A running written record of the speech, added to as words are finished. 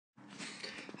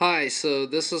Hi, so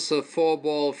this is a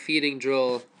 4-ball feeding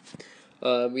drill.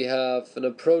 We have an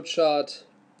approach shot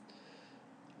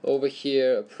over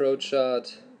here, approach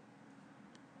shot.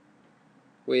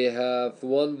 We have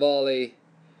one volley.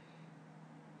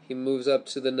 He moves up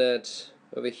to the net.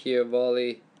 Over here,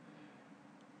 volley.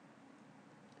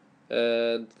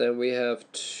 And then we have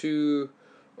two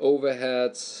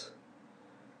overheads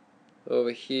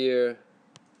over here.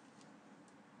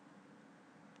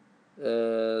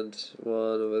 And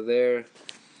one over there.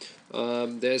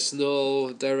 There's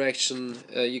no direction.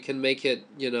 You can make it,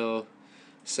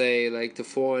 say like the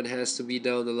forehand has to be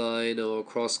down the line or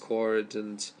cross court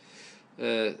and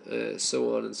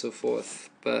so on and so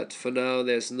forth. But for now,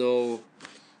 there's no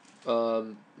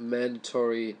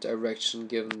mandatory direction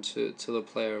given to the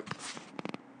player.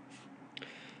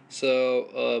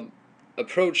 So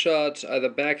approach shot, either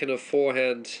backhand or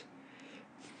forehand,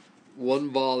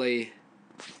 one volley,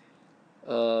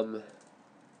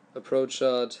 approach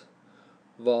shot,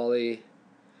 volley,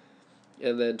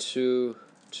 and then two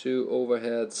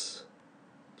overheads,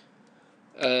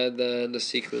 and then the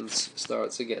sequence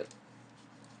starts again.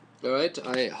 Alright,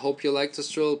 I hope you like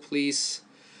this drill. Please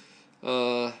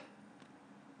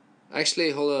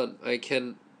actually hold on, I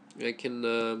can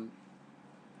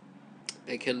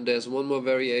there's one more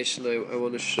variation I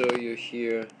want to show you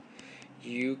here.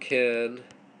 You can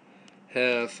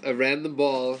have a random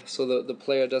ball so that the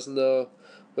player doesn't know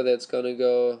whether it's going to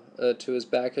go to his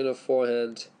backhand or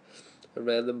forehand. A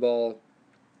random ball.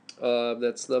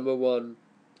 That's number one.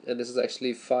 And this is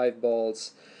actually 5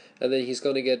 balls. And then he's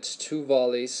going to get 2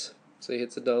 volleys. So he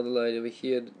hits it down the line. Over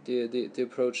here, the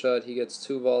approach shot, he gets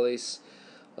 2 volleys.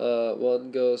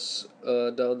 One goes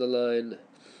down the line.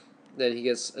 Then he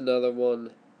gets another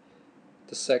one.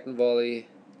 The second volley,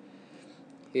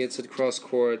 he hits it cross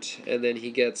court. And then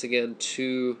he gets again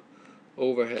 2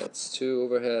 overheads. 2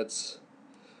 overheads.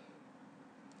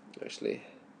 Actually,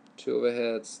 2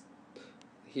 overheads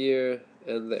here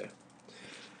and there.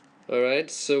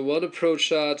 Alright, so one approach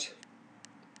shot,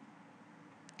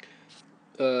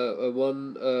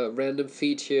 one random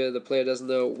feed here. The player doesn't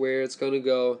know where it's going to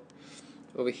go.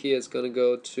 Over here it's going to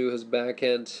go to his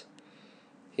backhand.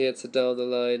 He hits it down the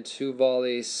line, 2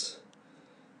 volleys.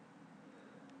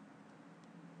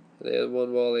 There's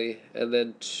one volley, and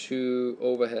then 2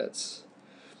 overheads.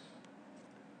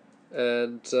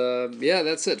 And yeah,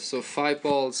 that's it. So 5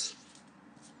 balls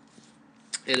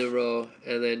in a row,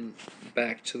 and then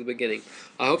back to the beginning.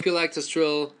 I hope you like this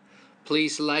drill.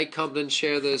 Please like, comment, and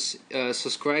share this.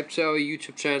 Subscribe to our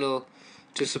YouTube channel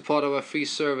to support our free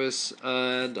service,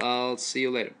 and I'll see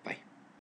you later. Bye.